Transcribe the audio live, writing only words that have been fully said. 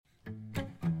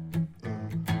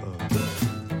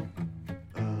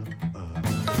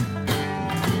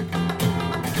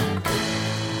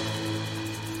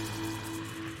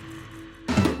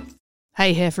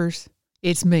Hey, heifers,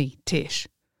 it's me, Tish.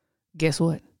 Guess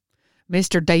what?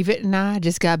 Mr. David and I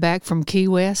just got back from Key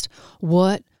West.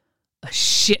 What a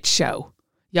shit show.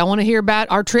 Y'all want to hear about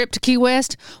our trip to Key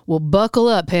West? Well, buckle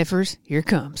up, heifers. Here it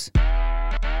comes.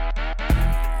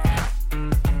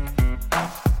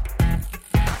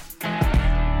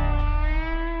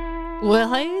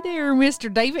 Well, hey there,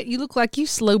 Mr. David. You look like you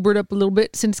slowbered up a little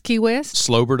bit since Key West.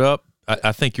 Slowbered up?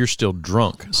 I think you're still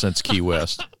drunk since Key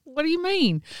West. What do you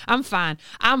mean? I'm fine.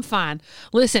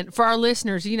 Listen, for our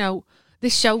listeners,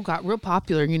 this show got real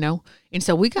popular, and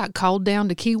so we got called down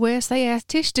to Key West. They asked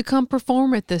Tish to come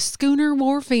perform at the Schooner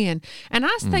Wharf Inn, and I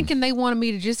was thinking they wanted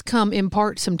me to just come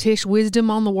impart some Tish wisdom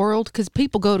on the world, because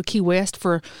people go to Key West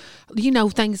for,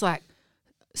 things like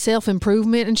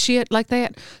self-improvement and shit like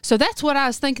that. So that's what I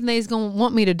was thinking they was going to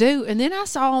want me to do. And then I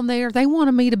saw them there. They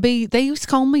wanted me to be, they used to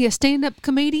call me a stand-up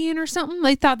comedian or something.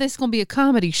 They thought this was going to be a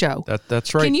comedy show.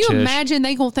 That's right, Can you Tish. imagine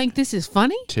they going to think this is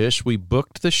funny? Tish, we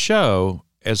booked the show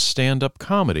as stand-up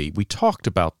comedy. We talked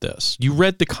about this. You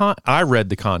read I read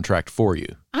the contract for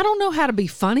you. I don't know how to be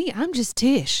funny. I'm just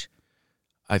Tish.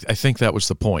 I think that was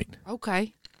the point.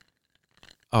 Okay.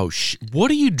 Oh,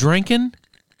 what are you drinking?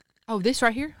 Oh, this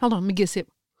right here? Hold on, let me get a sip.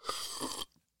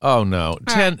 Oh, no.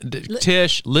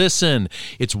 Tish, listen.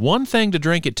 It's one thing to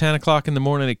drink at 10 o'clock in the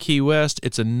morning at Key West.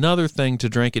 It's another thing to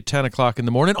drink at 10 o'clock in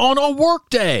the morning on a work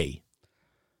day.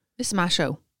 This is my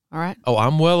show, all right? Oh,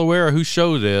 I'm well aware of whose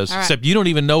show it is, except you don't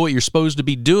even know what you're supposed to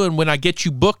be doing when I get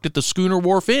you booked at the Schooner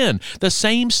Wharf Inn, the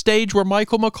same stage where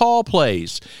Michael McCall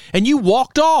plays, and you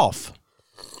walked off.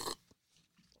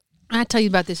 I tell you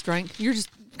about this drink. You're just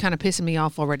kind of pissing me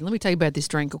off already. Let me tell you about this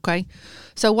drink, okay?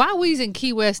 So while we was in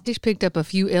Key West, Tish picked up a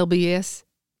few LBS.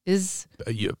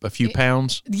 A few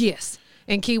pounds? Yes,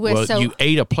 in Key West. Well, so you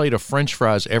ate a plate of French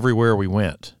fries everywhere we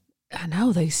went. I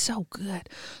know, they so good.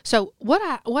 So what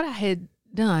I had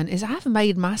done is I've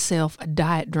made myself a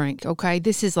diet drink, okay?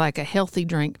 This is like a healthy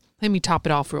drink. Let me top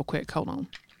it off real quick. Hold on.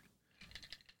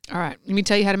 All right, let me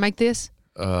tell you how to make this.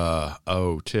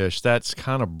 Tish, that's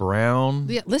kind of brown.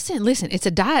 Yeah, listen. It's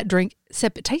a diet drink,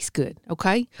 except it tastes good,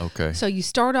 okay? Okay. So you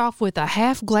start off with a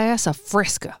half glass of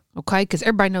Fresca, okay? Because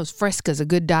everybody knows Fresca's a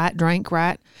good diet drink,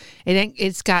 right?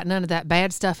 It's got none of that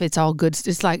bad stuff. It's all good.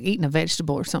 It's like eating a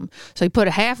vegetable or something. So you put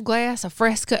a half glass of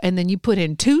Fresca, and then you put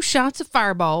in 2 shots of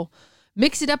Fireball,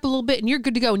 mix it up a little bit, and you're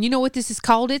good to go. And you know what this is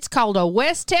called? It's called a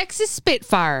West Texas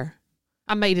Spitfire.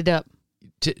 I made it up.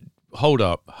 Hold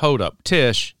up.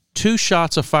 Tish, 2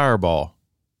 shots of Fireball.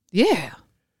 Yeah.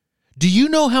 Do you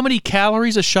know how many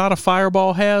calories a shot of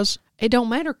Fireball has? It don't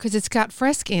matter because it's got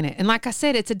Fresca in it. And like I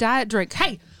said, it's a diet drink.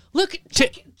 Hey, look,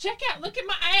 check out. Look at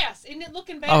my ass. Isn't it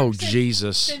looking better? Oh,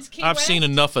 Jesus. I've seen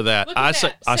enough of that. I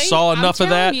saw I'm enough of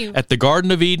that you. at the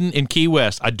Garden of Eden in Key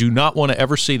West. I do not want to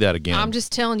ever see that again. I'm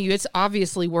just telling you, it's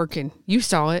obviously working. You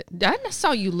saw it. I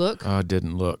saw you look. I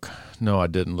didn't look. No, I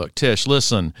didn't look. Tish,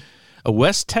 listen. A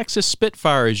West Texas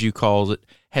Spitfire, as you call it,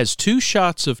 has 2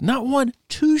 shots of, not 1,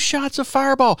 2 shots of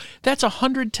Fireball. That's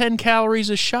 110 calories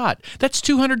a shot. That's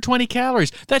 220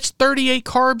 calories. That's 38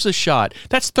 carbs a shot.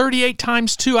 That's 38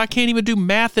 times 2. I can't even do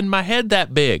math in my head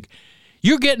that big.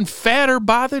 You're getting fatter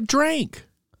by the drink.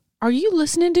 Are you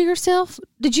listening to yourself?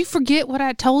 Did you forget what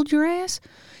I told your ass?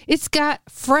 It's got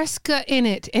Fresca in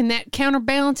it, and that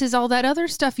counterbalances all that other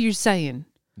stuff you're saying.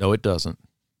 No, it doesn't.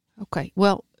 Okay,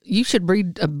 well, you should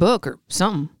read a book or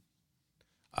something.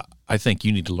 I think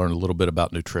you need to learn a little bit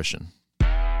about nutrition.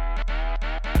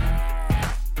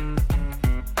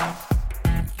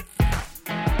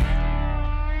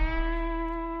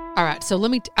 All right, so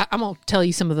I'm going to tell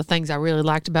you some of the things I really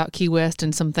liked about Key West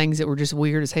and some things that were just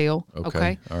weird as hell.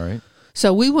 Okay? All right.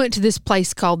 So we went to this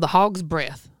place called the Hog's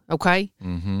Breath. Okay.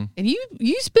 Mm-hmm. And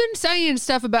you've been saying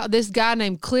stuff about this guy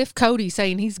named Cliff Cody,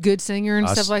 saying he's a good singer and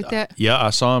stuff like that. Yeah, I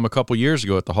saw him a couple years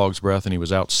ago at the Hog's Breath, and he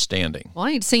was outstanding. Well,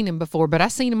 I ain't seen him before, but I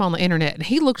seen him on the internet, and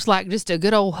he looks like just a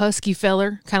good old husky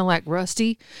feller, kind of like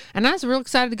Rusty. And I was real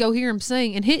excited to go hear him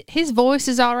sing. And his voice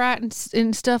is all right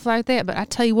and stuff like that. But I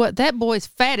tell you what, that boy's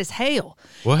fat as hell.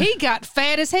 What? He got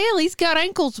fat as hell. He's got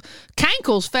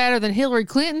cankles fatter than Hillary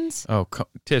Clinton's. Oh,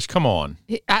 Tish, come on.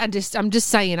 I'm just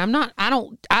saying.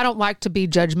 I don't like to be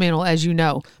judgmental, as you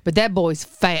know, but that boy's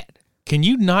fat. Can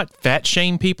you not fat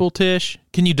shame people, Tish?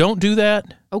 Can you don't do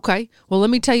that? Okay. Well, let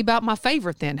me tell you about my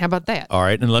favorite then. How about that? All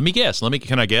right, and let me guess.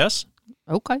 Can I guess?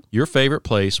 Okay. Your favorite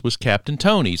place was Captain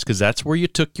Tony's because that's where you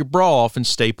took your bra off and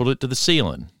stapled it to the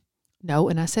ceiling. No,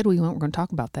 and I said we weren't going to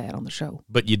talk about that on the show.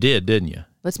 But you did, didn't you?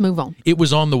 Let's move on. It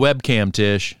was on the webcam,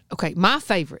 Tish. Okay, my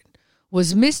favorite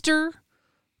was Mr.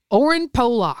 Oren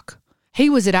Polak. He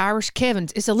was at Irish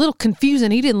Kevin's. It's a little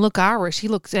confusing. He didn't look Irish.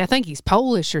 I think he's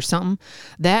Polish or something.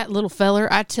 That little feller,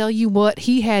 I tell you what,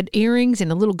 he had earrings and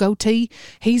a little goatee.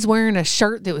 He's wearing a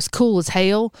shirt that was cool as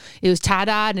hell. It was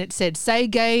tie-dyed and it said, "Say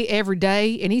gay every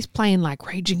day." And he's playing like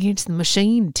Rage Against the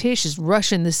Machine. Tish is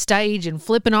rushing the stage and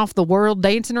flipping off the world,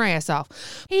 dancing her ass off.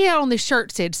 He had on this shirt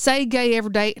that said, "Say gay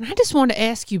every day." And I just wanted to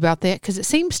ask you about that because it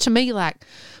seems to me like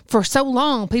for so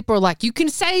long, people are like, you can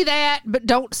say that, but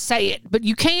don't say it. But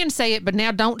you can say it, but now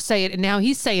don't say it. And now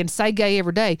he's saying, say gay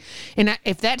every day. And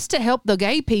if that's to help the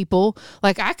gay people,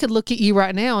 like I could look at you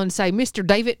right now and say, Mr.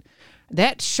 David,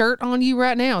 that shirt on you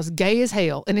right now is gay as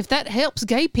hell. And if that helps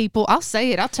gay people, I'll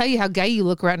say it. I'll tell you how gay you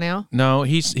look right now. No,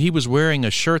 he was wearing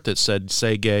a shirt that said,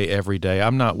 say gay every day.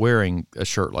 I'm not wearing a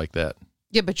shirt like that.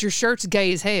 Yeah, but your shirt's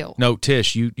gay as hell. No,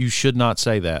 Tish, you should not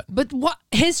say that. But what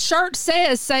his shirt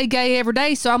says, say gay every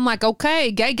day. So I'm like,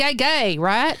 okay, gay, gay, gay,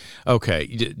 right? Okay.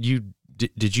 Do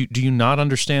you not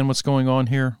understand what's going on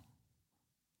here?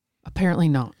 Apparently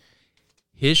not.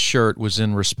 His shirt was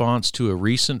in response to a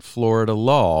recent Florida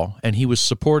law, and he was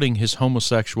supporting his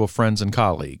homosexual friends and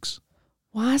colleagues.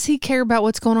 Why does he care about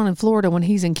what's going on in Florida when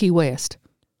he's in Key West?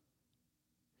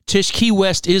 Tish, Key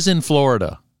West is in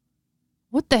Florida.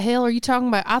 What the hell are you talking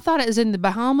about? I thought it was in the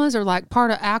Bahamas or like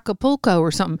part of Acapulco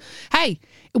or something. Hey,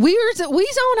 we's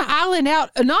on an island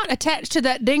out, not attached to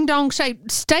that ding-dong shaped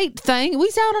state thing.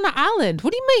 We's out on an island.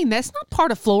 What do you mean? That's not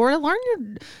part of Florida. Learn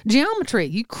your geometry,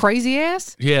 you crazy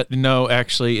ass. Yeah, no,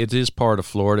 actually, it is part of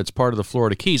Florida. It's part of the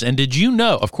Florida Keys. And did you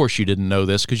know, of course you didn't know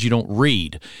this because you don't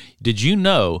read, did you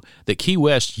know that Key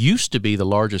West used to be the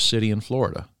largest city in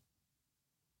Florida?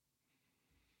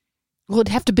 Well,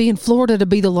 it'd have to be in Florida to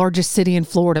be the largest city in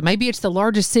Florida. Maybe it's the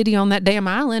largest city on that damn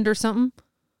island or something.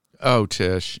 Oh,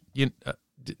 Tish.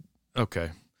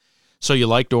 Okay. So you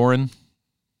liked Oren?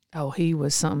 Oh, he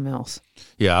was something else.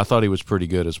 Yeah, I thought he was pretty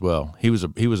good as well. He was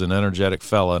an energetic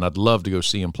fella, and I'd love to go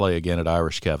see him play again at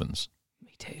Irish Kevin's.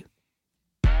 Me too.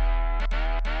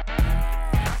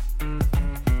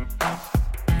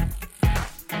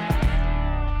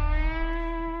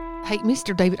 Hey,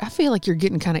 Mr. David, I feel like you're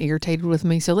getting kind of irritated with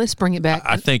me, so let's bring it back.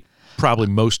 I think probably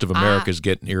most of America's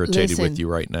getting irritated with you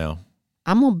right now.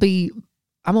 I'm gonna be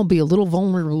a little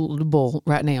vulnerable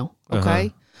right now, okay?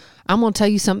 Uh-huh. I'm gonna tell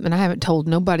you something I haven't told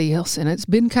nobody else, and it's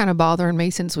been kind of bothering me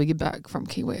since we get back from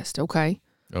Key West, okay?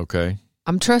 Okay.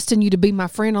 I'm trusting you to be my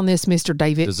friend on this, Mr.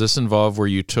 David. Does this involve where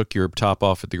you took your top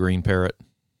off at the Green Parrot?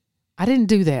 I didn't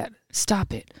do that.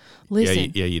 Stop it.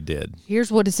 Listen. Yeah, you did.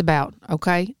 Here's what it's about,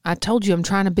 okay? I told you I'm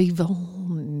trying to be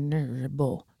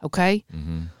vulnerable, okay?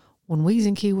 Mm-hmm. When we was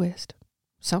in Key West,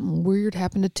 something weird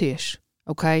happened to Tish,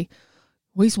 okay?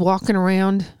 We was walking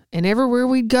around, and everywhere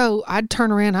we'd go, I'd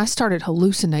turn around. I started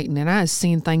hallucinating, and I was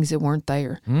seeing things that weren't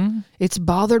there. It's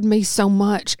bothered me so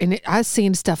much, and I was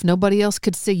seeing stuff nobody else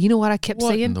could see. You know what I kept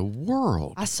seeing? What in the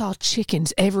world? I saw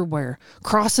chickens everywhere,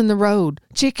 crossing the road.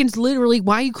 Chickens literally,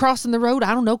 why are you crossing the road?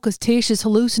 I don't know, because Tish is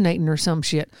hallucinating or some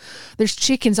shit. There's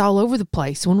chickens all over the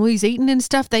place. When we was eating and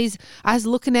stuff, I was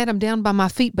looking at them down by my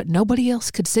feet, but nobody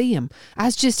else could see them. I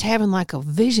was just having like a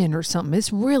vision or something.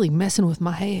 It's really messing with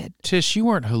my head. Tish, you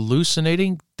weren't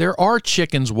hallucinating. There are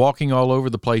chickens walking all over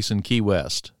the place in Key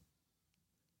West.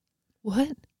 What?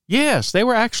 Yes, they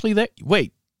were actually there.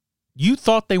 Wait, you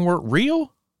thought they weren't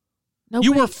real? No,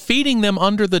 you were feeding them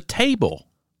under the table.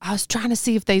 I was trying to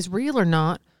see if they's real or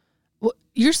not. Well,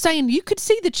 you're saying you could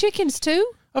see the chickens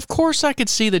too? Of course I could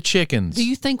see the chickens. Do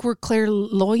you think we're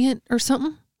clairvoyant or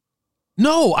something?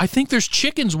 No, I think there's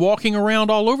chickens walking around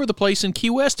all over the place in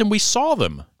Key West, and we saw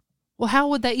them. Well, how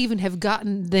would they even have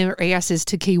gotten their asses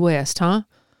to Key West, huh?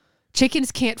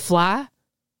 Chickens can't fly?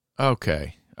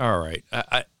 Okay. All right.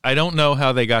 I don't know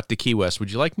how they got to Key West.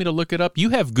 Would you like me to look it up? You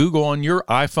have Google on your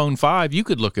iPhone 5. You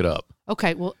could look it up.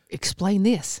 Okay, well, explain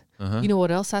this. Uh-huh. You know what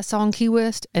else I saw in Key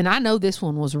West? And I know this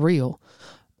one was real.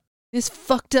 This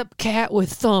fucked up cat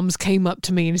with thumbs came up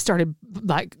to me and started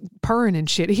like purring and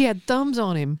shit. He had thumbs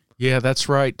on him. Yeah, that's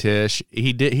right, Tish.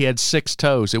 He had 6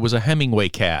 toes. It was a Hemingway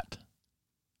cat.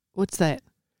 What's that?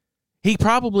 He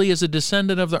probably is a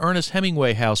descendant of the Ernest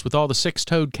Hemingway house with all the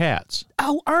 6-toed cats.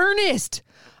 Oh, Ernest.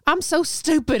 I'm so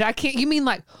stupid. I can't. You mean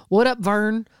like, what up,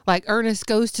 Vern? Like Ernest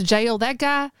goes to jail, that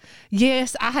guy?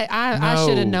 Yes, I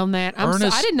should have known that.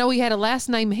 I didn't know he had a last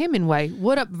name Hemingway.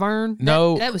 What up, Vern?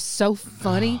 No. That was so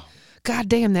funny. God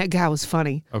damn, that guy was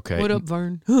funny. Okay. What up,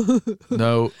 Vern?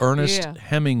 No, Ernest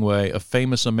Hemingway, a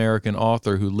famous American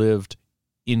author who lived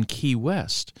in Key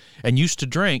West and used to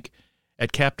drink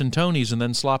at Captain Tony's and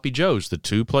then Sloppy Joe's, the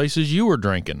 2 places you were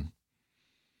drinking.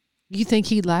 You think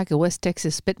he'd like a West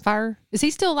Texas Spitfire? Is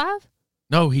he still alive?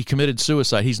 No, he committed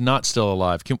suicide. He's not still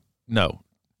alive. No.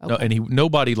 No, and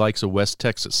nobody likes a West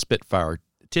Texas Spitfire.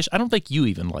 Tish, I don't think you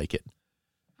even like it.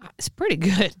 It's pretty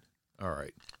good. All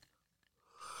right.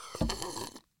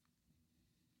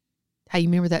 Hey, you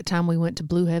remember that time we went to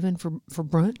Blue Heaven for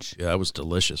brunch? Yeah, that was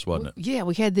delicious, wasn't it? Yeah,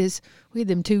 we had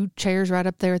them 2 chairs right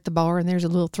up there at the bar, and there's a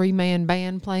little 3-man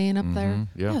band playing up there.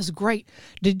 Yeah. That was great.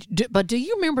 But do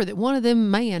you remember that one of them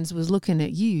mans was looking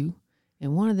at you,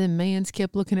 and one of them mans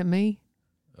kept looking at me?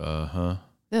 Uh-huh.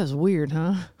 That was weird,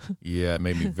 huh? Yeah, it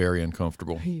made me very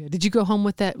uncomfortable. Yeah. Did you go home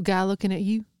with that guy looking at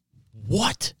you?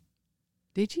 What?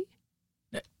 Did you?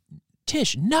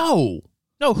 Tish, no.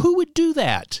 No, who would do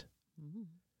that?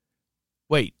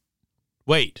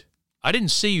 Wait. I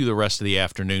didn't see you the rest of the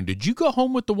afternoon. Did you go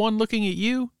home with the one looking at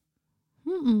you?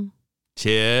 Mm-mm.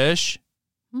 Tish?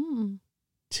 Mm-mm.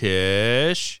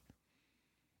 Tish?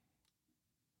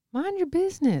 Mind your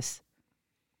business.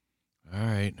 All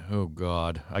right. Oh,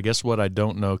 God. I guess what I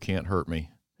don't know can't hurt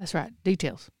me. That's right.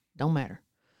 Details. Don't matter.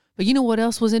 But you know what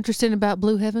else was interesting about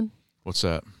Blue Heaven? What's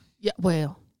that? Yeah,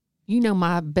 well, you know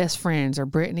my best friends are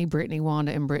Brittany,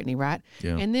 Wanda, and Brittany, right?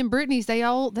 Yeah. And then Brittany's, they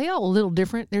all a little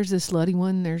different. There's the slutty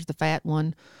one. There's the fat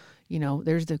one. You know,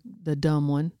 there's the dumb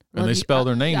one. And they spell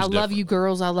their names I love different. you,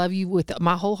 girls. I love you with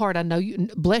my whole heart. I know you.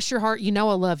 Bless your heart. You know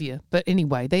I love you. But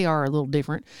anyway, they are a little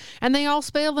different. And they all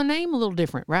spell their name a little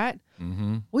different, right?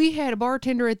 Mm-hmm. We had a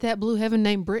bartender at that Blue Heaven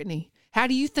named Brittany. How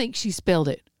do you think she spelled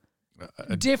it?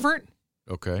 Different.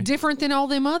 Okay. Different than all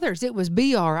them others. It was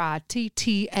Brittanie.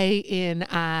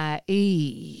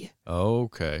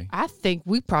 Okay. I think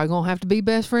we probably gonna have to be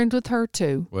best friends with her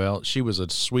too. Well, she was a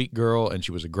sweet girl, and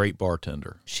she was a great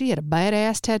bartender. She had a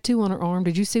badass tattoo on her arm.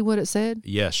 Did you see what it said?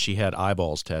 Yes, she had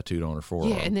eyeballs tattooed on her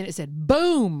forearm. Yeah, and then it said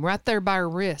 "boom" right there by her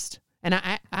wrist. And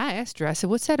I asked her, I said,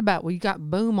 "What's that about? Well, you got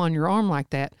boom on your arm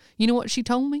like that." You know what she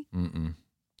told me? Mm-mm.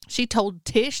 She told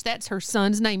Tish that's her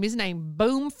son's name. His name,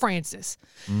 Boom Francis.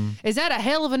 Is that a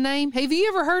hell of a name? Have you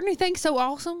ever heard anything so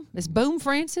awesome as Boom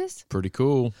Francis? Pretty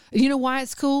cool. You know why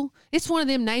it's cool? It's one of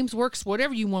them names works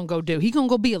whatever you want to go do. He gonna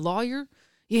go be a lawyer?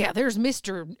 Yeah, there's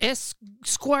Mr. S.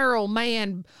 Squirrel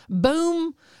Man,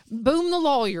 Boom the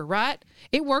lawyer, right?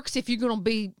 It works if you want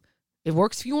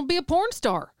to be a porn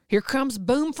star. Here comes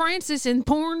Boom Francis in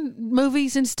porn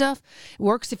movies and stuff. It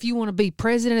works if you want to be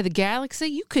president of the galaxy.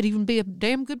 You could even be a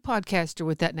damn good podcaster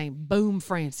with that name, Boom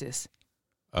Francis.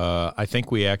 I think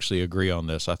we actually agree on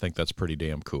this. I think that's pretty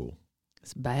damn cool.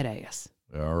 It's badass.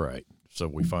 All right. So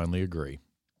we finally agree.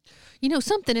 You know,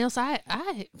 something else,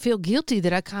 I feel guilty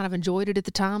that I kind of enjoyed it at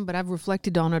the time, but I've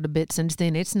reflected on it a bit since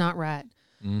then. It's not right.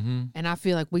 Mm-hmm. And I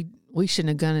feel like we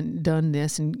shouldn't have done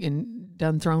this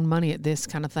and thrown money at this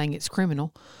kind of thing. It's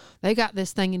criminal. They got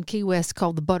this thing in Key West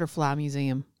called the Butterfly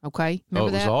Museum. Okay, remember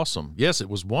it was that? awesome. Yes, it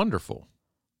was wonderful.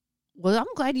 Well, I'm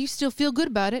glad you still feel good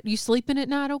about it. You sleeping at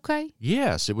night okay?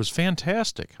 Yes, it was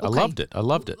fantastic. Okay. I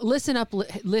loved it. Listen up,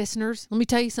 listeners. Let me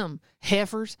tell you something.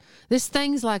 Heifers, this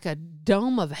thing's like a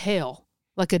dome of hell,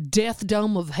 like a death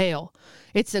dome of hell.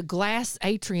 It's a glass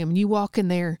atrium, and you walk in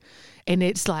there, and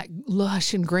it's like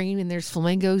lush and green, and there's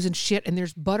flamingos and shit, and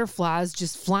there's butterflies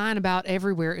just flying about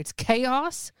everywhere. It's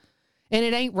chaos, and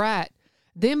it ain't right.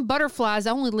 Them butterflies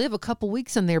only live a couple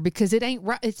weeks in there because it ain't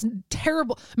right. It's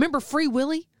terrible. Remember Free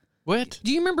Willy? What?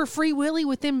 Do you remember Free Willy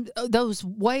with them those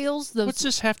whales? What's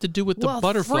this have to do with the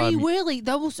butterfly? Free Willy,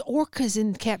 those orcas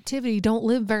in captivity don't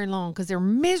live very long because they're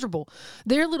miserable.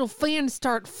 Their little fins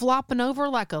start flopping over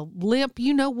like a limp,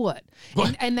 you know what?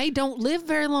 And they don't live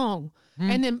very long.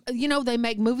 And then, you know, they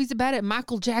make movies about it.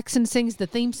 Michael Jackson sings the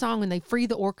theme song and they free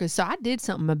the orcas. So I did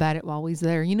something about it while we was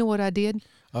there. You know what I did?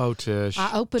 Oh, Tish.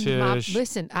 I opened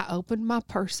my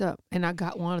purse up and I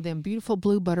got one of them beautiful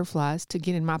blue butterflies to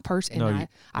get in my purse and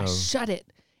I shut it.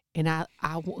 And I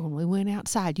when we went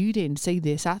outside, you didn't see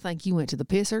this. I think you went to the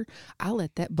pisser. I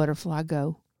let that butterfly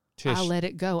go. Tish. I let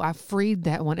it go. I freed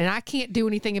that one. And I can't do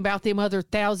anything about them other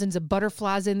thousands of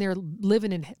butterflies in there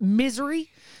living in misery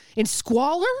and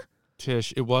squalor.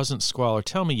 Tish, it wasn't squalor.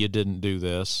 Tell me you didn't do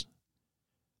this.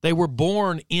 They were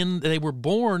born in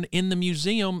the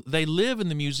museum. They live in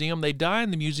the museum. They die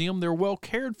in the museum. They're well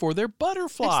cared for. They're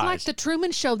butterflies. It's like the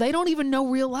Truman Show. They don't even know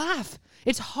real life.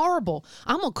 It's horrible.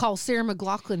 I'm going to call Sarah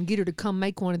McLachlan and get her to come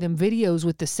make one of them videos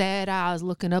with the sad eyes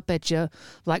looking up at you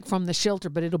like from the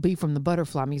shelter, but it'll be from the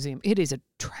Butterfly Museum. It is a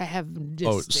travesty.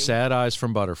 Oh, sad eyes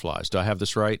from butterflies. Do I have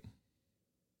this right?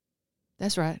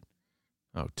 That's right.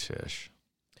 Oh, Tish.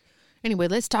 Anyway,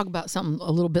 let's talk about something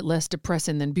a little bit less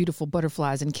depressing than beautiful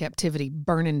butterflies in captivity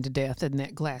burning to death in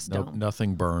that glass dome. Nope,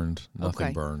 nothing burned.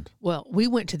 Nothing burned. Well, we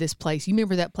went to this place. You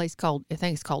remember that place called, I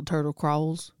think it's called Turtle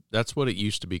Crawls? That's what it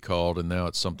used to be called, and now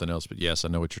it's something else. But yes, I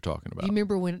know what you're talking about. You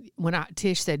remember when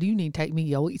Tish said, you need to take me,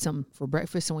 you'll eat something for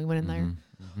breakfast, and we went in there?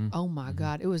 Oh my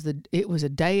God! It was a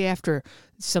day after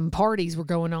some parties were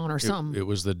going on or something. It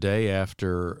was the day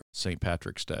after St.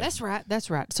 Patrick's Day. That's right. That's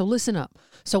right. So listen up.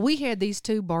 So we had these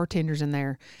two bartenders in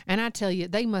there, and I tell you,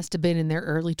 they must have been in their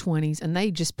early 20s, and they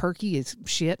just perky as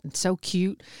shit and so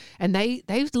cute, and they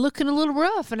was looking a little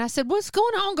rough. And I said, "What's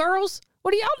going on, girls?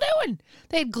 What are y'all doing?"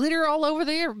 They had glitter all over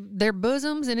their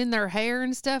bosoms and in their hair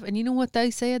and stuff. And you know what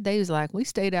they said? They was like, "We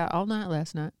stayed out all night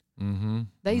last night." Mm-hmm.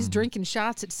 They's drinking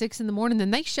shots at 6 a.m. Then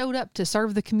they showed up to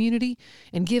serve the community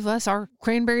and give us our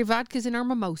cranberry vodkas and our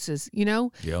mimosas, you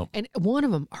know? Yep. And one of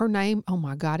them, her name, oh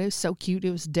my God, it was so cute. It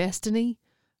was Destiny,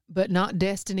 but not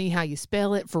Destiny how you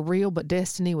spell it for real, but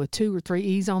Destiny with 2 or 3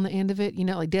 E's on the end of it, you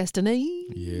know, like Destiny.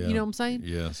 Yeah. You know what I'm saying?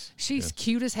 Yes. She's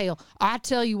cute as hell. I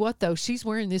tell you what though, she's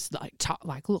wearing this like top,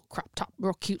 like little crop top,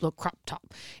 real cute little crop top.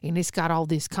 And it's got all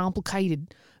this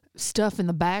complicated stuff in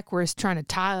the back where it's trying to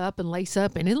tie up and lace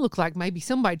up, and it looked like maybe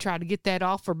somebody tried to get that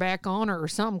off or back on her or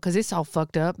something, because it's all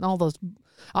fucked up and all those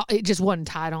it just wasn't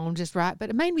tied on just right. But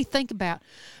it made me think about,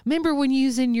 remember when you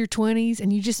was in your 20s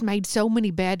and you just made so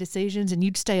many bad decisions and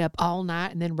you'd stay up all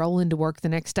night and then roll into work the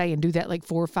next day and do that like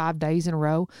 4 or 5 days in a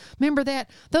row? Remember that?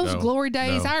 Those glory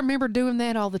days? No. I remember doing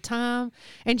that all the time.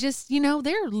 And just, you know,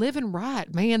 they're living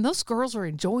right, man. Those girls are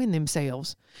enjoying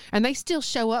themselves. And they still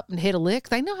show up and hit a lick.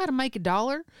 They know how to make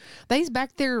 $1. They's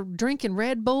back there drinking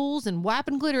Red Bulls and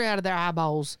wiping glitter out of their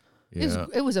eyeballs. Yeah.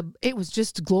 It was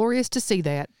just glorious to see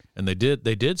that. And they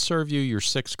did serve you your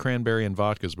 6 cranberry and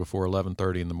vodkas before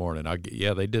 11:30 in the morning.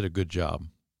 Yeah, they did a good job.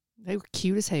 They were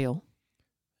cute as hell.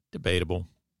 Debatable.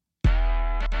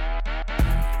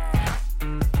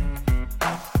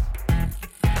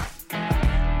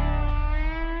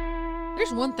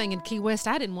 There's one thing in Key West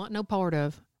I didn't want no part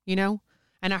of, you know?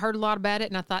 And I heard a lot about it,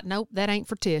 and I thought, nope, that ain't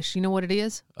for Tish. You know what it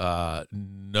is?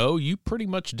 No, you pretty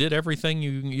much did everything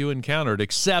you encountered,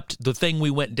 except the thing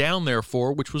we went down there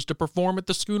for, which was to perform at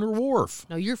the Schooner Wharf.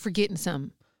 No, you're forgetting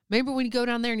something. Remember when you go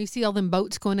down there and you see all them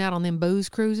boats going out on them booze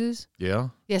cruises? Yeah.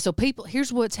 Yeah, so people,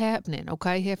 here's what's happening,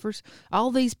 okay, heifers? All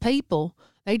these people,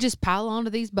 they just pile onto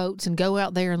these boats and go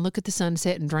out there and look at the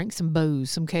sunset and drink some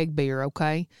booze, some keg beer,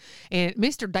 okay? And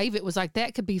Mr. David was like,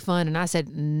 that could be fun. And I said,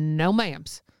 no,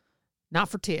 ma'ams. Not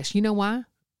for Tish. You know why?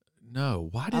 No.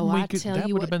 Why didn't we get that?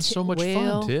 Would have been so much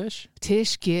fun, Tish.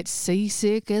 Tish gets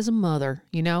seasick as a mother,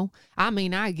 you know? I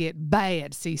mean, I get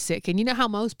bad seasick. And you know how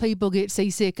most people get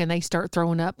seasick and they start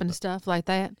throwing up and stuff like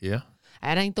that? Yeah.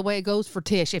 That ain't the way it goes for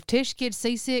Tish. If Tish gets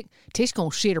seasick, Tish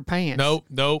gonna shit her pants.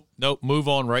 Nope. Move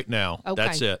on right now. Okay.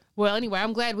 That's it. Well, anyway,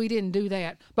 I'm glad we didn't do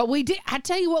that. But we did. I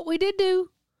tell you what we did do.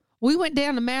 We went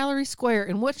down to Mallory Square,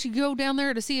 and what you go down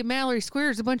there to see at Mallory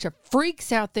Square is a bunch of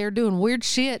freaks out there doing weird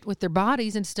shit with their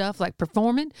bodies and stuff, like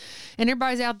performing, and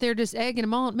everybody's out there just egging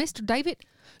them on. Mr. David,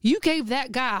 you gave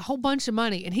that guy a whole bunch of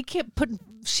money, and he kept putting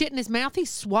shit in his mouth. He's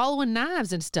swallowing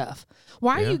knives and stuff.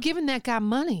 Why are you giving that guy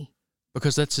money?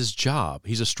 Because that's his job.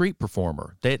 He's a street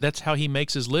performer. That's how he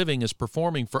makes his living, is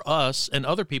performing for us and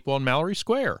other people on Mallory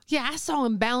Square. Yeah, I saw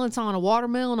him balance on a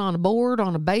watermelon, on a board,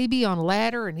 on a baby, on a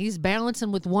ladder, and he's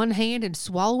balancing with one hand and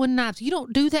swallowing knives. You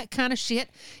don't do that kind of shit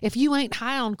if you ain't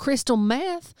high on crystal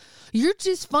meth. You're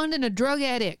just funding a drug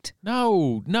addict.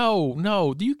 No.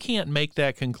 You can't make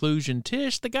that conclusion,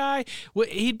 Tish. The guy,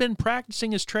 he'd been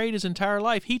practicing his trade his entire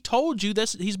life. He told you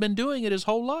this. He's been doing it his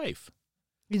whole life.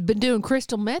 He's been doing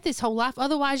crystal meth his whole life.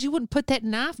 Otherwise, you wouldn't put that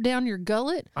knife down your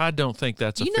gullet. I don't think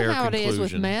that's a fair conclusion. You know how it is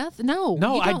with meth?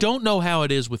 No, I don't know how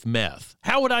it is with meth.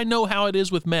 How would I know how it is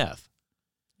with meth?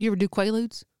 You ever do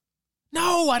Quaaludes?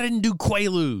 No, I didn't do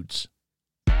Quaaludes.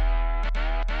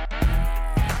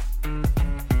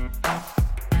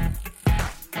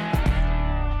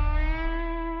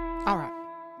 All right.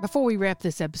 Before we wrap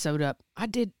this episode up,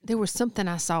 there was something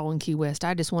I saw in Key West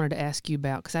I just wanted to ask you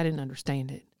about because I didn't understand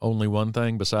it. Only one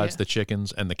thing besides the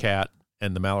chickens and the cat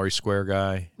and the Mallory Square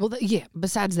guy? Well,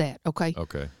 besides that, okay?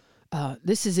 Okay.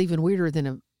 This is even weirder than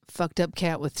a fucked up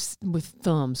cat with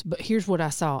thumbs, but here's what I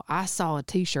saw. I saw a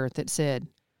T-shirt that said,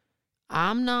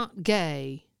 I'm not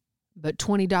gay, but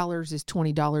 $20 is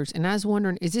 $20. And I was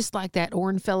wondering, is this like that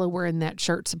orange fellow wearing that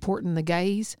shirt supporting the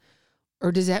gays?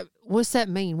 Or what's that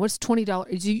mean? What's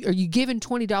 $20? Are you giving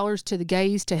 $20 to the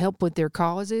gays to help with their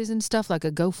causes and stuff, like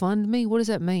a GoFundMe? What does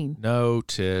that mean? No,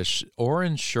 Tish.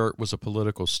 Orange shirt was a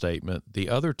political statement. The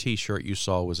other T-shirt you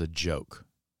saw was a joke.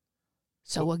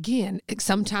 So again,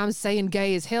 sometimes saying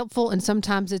gay is helpful and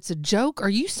sometimes it's a joke. Are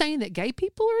you saying that gay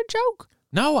people are a joke?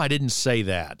 No, I didn't say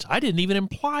that. I didn't even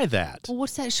imply that. Well,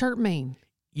 what's that shirt mean?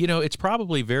 You know, it's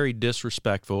probably very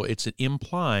disrespectful. It's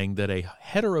implying that a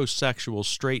heterosexual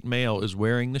straight male is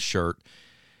wearing the shirt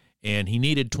and he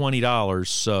needed $20,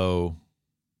 so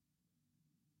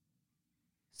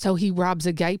So he robs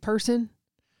a gay person?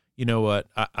 You know what?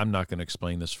 I'm not going to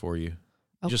explain this for you.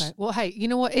 Okay. Well, hey, you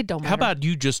know what? It don't matter. How about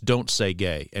you just don't say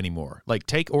gay anymore? Like,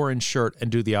 take orange shirt and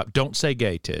do the don't say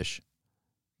gay, Tish.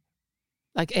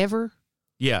 Like ever?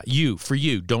 Yeah, for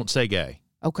you, don't say gay.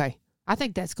 Okay. I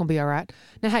think that's going to be all right.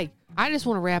 Now, hey, I just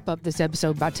want to wrap up this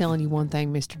episode by telling you one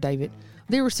thing, Mr. David.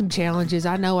 There were some challenges.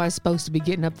 I know I was supposed to be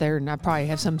getting up there and I probably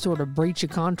have some sort of breach of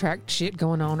contract shit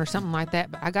going on or something like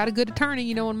that, but I got a good attorney,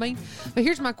 you know what I mean? But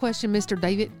here's my question, Mr.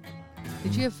 David.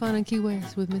 Did you have fun in Key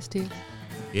West with Miss Tiff?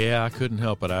 Yeah, I couldn't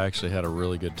help it. I actually had a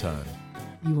really good time.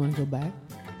 You want to go back?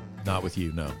 Not with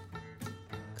you, no.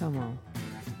 Come on.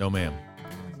 No, ma'am.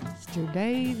 Mr.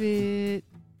 David.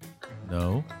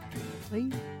 No.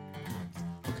 Please.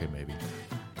 Okay, maybe.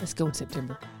 Let's go in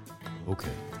September.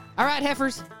 Okay. All right,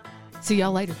 heifers. See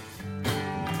y'all later.